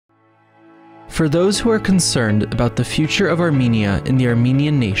For those who are concerned about the future of Armenia in the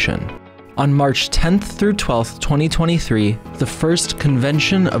Armenian nation, on March 10th through 12th, 2023, the first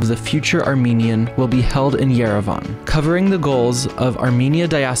Convention of the Future Armenian will be held in Yerevan, covering the goals of Armenia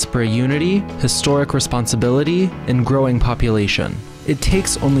Diaspora Unity, historic responsibility, and growing population. It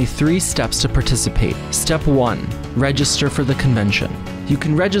takes only 3 steps to participate. Step 1. Register for the convention. You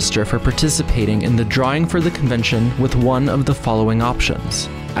can register for participating in the drawing for the convention with one of the following options: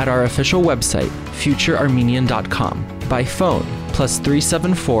 at our official website, futurearmenian.com, by phone,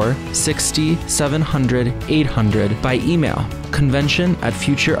 +374 60 700 800, by email,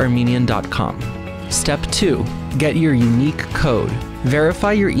 convention@futurearmenian.com. Step 2. Get your unique code.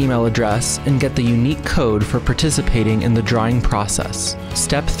 Verify your email address and get the unique code for participating in the drawing process.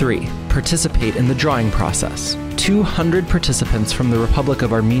 Step 3. Participate in the drawing process. 200 participants from the Republic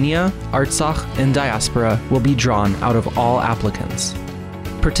of Armenia, Artsakh, and Diaspora will be drawn out of all applicants.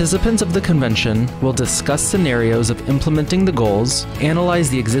 Participants of the convention will discuss scenarios of implementing the goals, analyze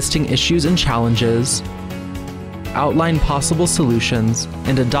the existing issues and challenges, outline possible solutions,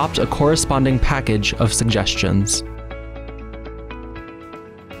 and adopt a corresponding package of suggestions.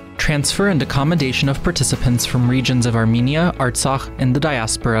 Transfer and accommodation of participants from regions of Armenia, Artsakh, and the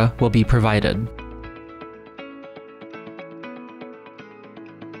diaspora will be provided.